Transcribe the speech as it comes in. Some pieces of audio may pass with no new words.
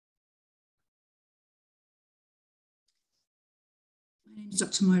My name is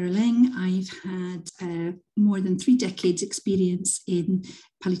Dr Mhoira Leng. I've had more than 3 decades experience in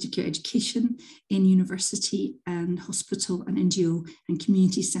palliative care education in university and hospital and NGO and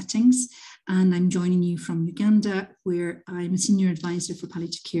community settings. And I'm joining you from Uganda, where I'm a senior advisor for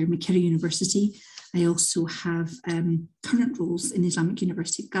palliative care at Makerere University. I also have current roles in Islamic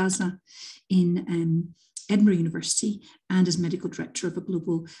University of Gaza, in Edinburgh University, and as medical director of a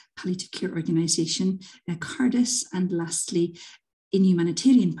global palliative care organisation, Cardis, and lastly, in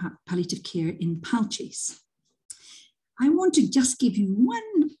humanitarian palliative care in Palchase. I want to just give you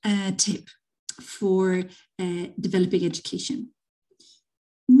one tip for developing education.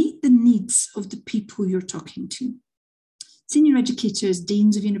 Meet the needs of the people you're talking to. Senior educators,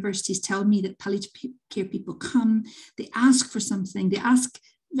 deans of universities tell me that palliative care people come, they ask for something, they ask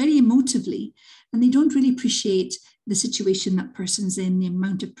very emotively, and they don't really appreciate the situation that person's in, the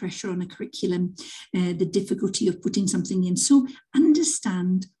amount of pressure on a curriculum, the difficulty of putting something in. So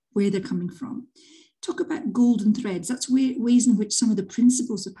understand where they're coming from. Talk about golden threads. That's ways in which some of the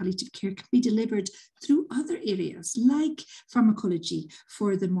principles of palliative care can be delivered through other areas, like pharmacology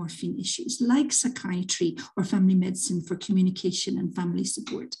for the morphine issues, like psychiatry or family medicine for communication and family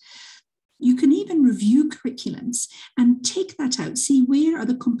support. You can even review curriculums and take that out, see where are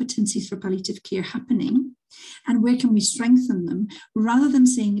the competencies for palliative care happening and where can we strengthen them, rather than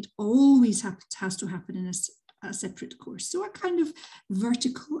saying it always has to happen in a separate course. So a kind of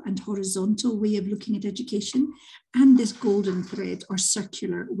vertical and horizontal way of looking at education, and this golden thread or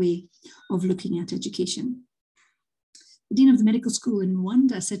circular way of looking at education. The Dean of the Medical School in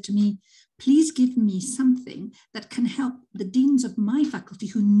Rwanda said to me, please give me something that can help the deans of my faculty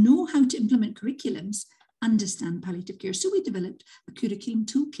who know how to implement curriculums understand palliative care. So we developed a curriculum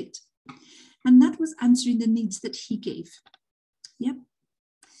toolkit, and that was answering the needs that he gave. Yep.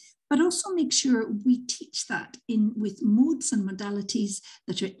 But also make sure we teach that with modes and modalities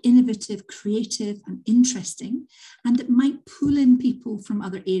that are innovative, creative, and interesting, and that might pull in people from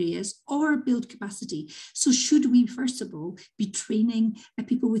other areas or build capacity. So should we, first of all, be training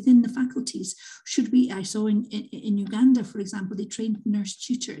people within the faculties? Should we, I saw in Uganda, for example, they trained nurse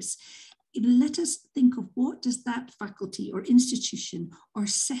tutors. Let us think of what does that faculty or institution or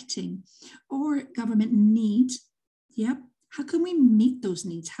setting or government need, yep. How can we meet those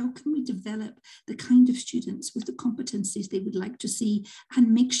needs? How can we develop the kind of students with the competencies they would like to see,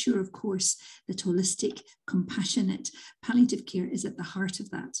 and make sure, of course, that holistic, compassionate palliative care is at the heart of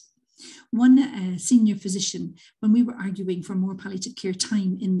that? One senior physician, when we were arguing for more palliative care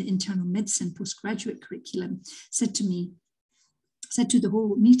time in the internal medicine postgraduate curriculum, said to the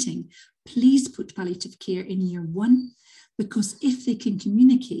whole meeting, please put palliative care in year 1, because if they can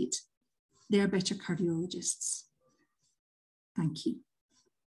communicate, they're better cardiologists. Thank you.